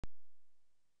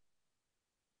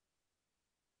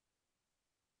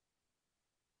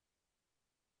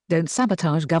Don't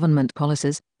sabotage government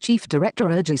policies, Chief Director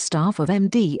urges staff of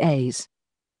MDAs.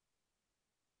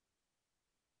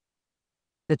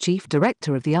 The Chief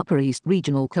Director of the Upper East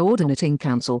Regional Coordinating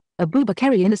Council,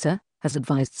 Abubakar Inissa, has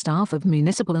advised staff of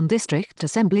municipal and district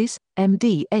assemblies,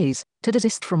 MDAs, to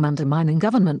desist from undermining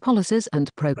government policies and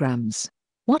programs.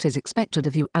 What is expected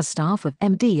of you as staff of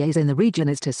MDAs in the region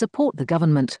is to support the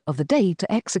government of the day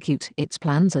to execute its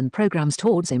plans and programs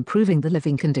towards improving the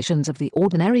living conditions of the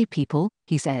ordinary people,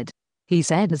 he said. He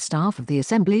said as staff of the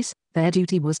assemblies, their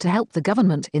duty was to help the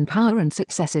government in power and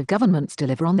successive governments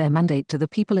deliver on their mandate to the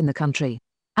people in the country.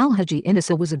 Alhaji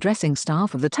Inissa was addressing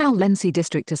staff of the Taulensi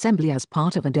District Assembly as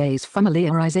part of a day's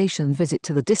familiarization visit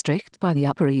to the district by the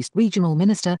Upper East Regional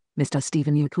Minister, Mr.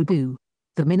 Stephen Yakubu.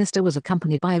 The minister was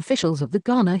accompanied by officials of the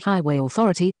Ghana Highway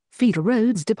Authority, Federal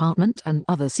Roads Department and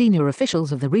other senior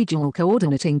officials of the Regional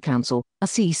Coordinating Council,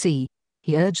 RCC.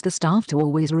 He urged the staff to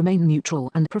always remain neutral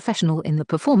and professional in the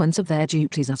performance of their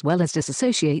duties as well as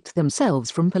disassociate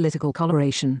themselves from political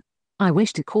coloration. I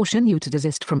wish to caution you to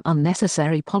desist from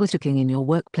unnecessary politicking in your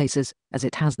workplaces, as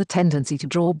it has the tendency to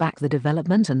draw back the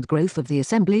development and growth of the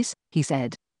assemblies, he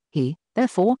said. He,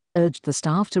 therefore, urged the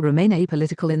staff to remain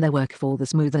apolitical in their work for the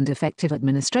smooth and effective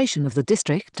administration of the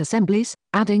district assemblies,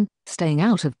 adding, staying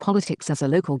out of politics as a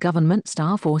local government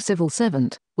staff or civil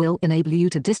servant, will enable you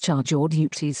to discharge your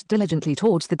duties diligently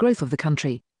towards the growth of the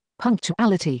country.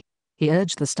 Punctuality. He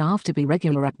urged the staff to be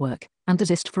regular at work, and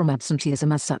desist from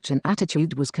absenteeism as such an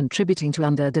attitude was contributing to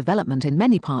underdevelopment in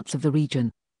many parts of the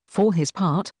region. For his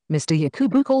part, Mr.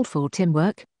 Yakubu called for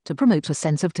teamwork, to promote a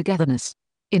sense of togetherness.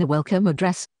 In a welcome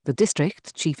address, the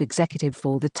district chief executive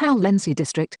for the Taulensi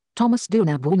district, Thomas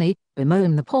Dunabuni,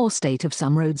 bemoaned the poor state of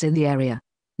some roads in the area.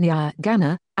 Near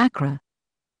Ghana, Accra,